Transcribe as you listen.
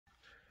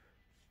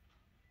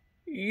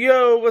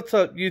Yo, what's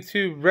up,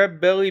 YouTube?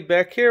 Red Belly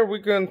back here. We're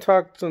going to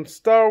talk some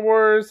Star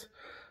Wars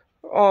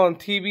on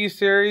TV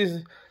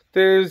series.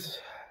 There's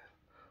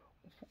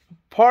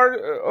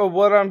part of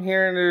what I'm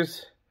hearing.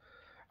 There's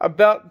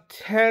about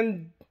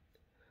 10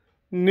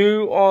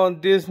 new on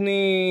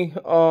Disney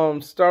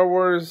Star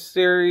Wars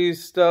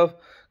series stuff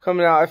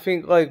coming out. I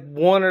think like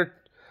one or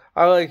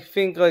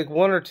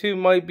two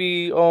might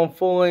be on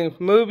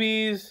full-length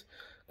movies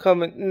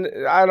coming.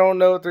 I don't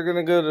know if they're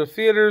gonna go to the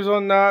theaters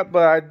or not,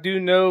 but I do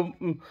know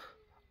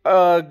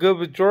a good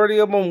majority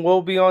of them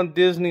will be on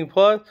Disney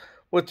Plus,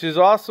 which is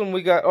awesome.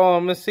 We got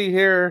let's see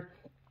here,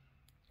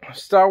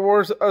 Star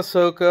Wars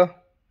Ahsoka,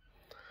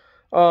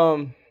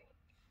 Obi-Wan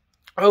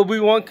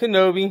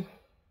Kenobi,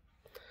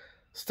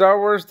 Star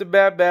Wars The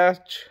Bad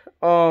Batch,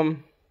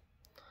 and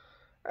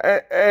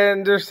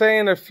they're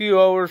saying a few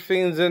other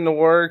things in the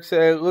works.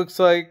 It looks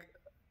like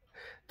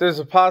there's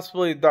a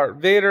possibly Darth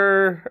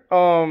Vader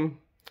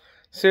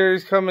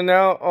series coming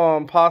out.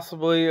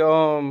 Possibly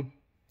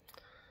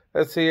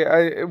let's see.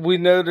 We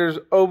know there's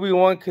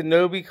Obi-Wan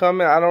Kenobi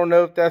coming. I don't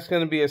know if that's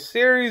going to be a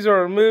series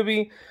or a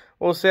movie.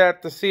 We'll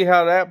have to see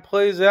how that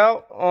plays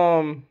out.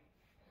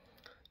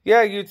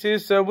 Yeah,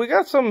 YouTube. So we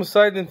got some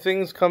exciting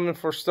things coming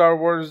for Star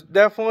Wars.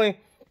 Definitely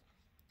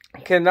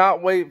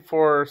cannot wait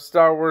for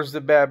Star Wars The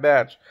Bad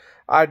Batch.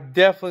 I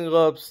definitely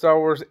love Star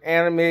Wars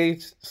anime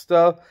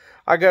stuff.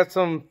 I got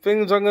some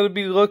things I'm going to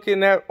be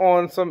looking at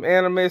on some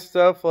anime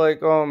stuff.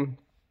 Like, I'm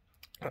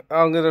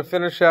going to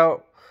finish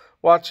out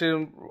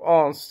watching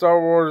Star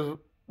Wars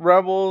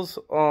Rebels.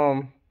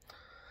 Going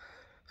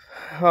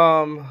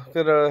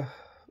to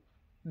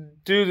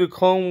do the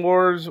Clone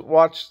Wars,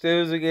 watch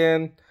those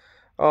again.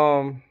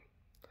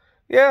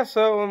 Yeah,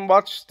 so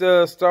watch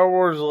the Star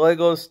Wars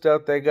Lego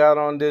stuff they got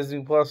on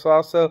Disney Plus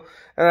also.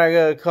 And I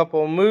got a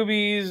couple of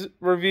movies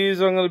reviews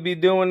I'm going to be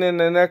doing in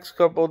the next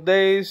couple of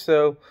days.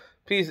 So,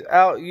 peace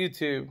out,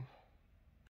 YouTube.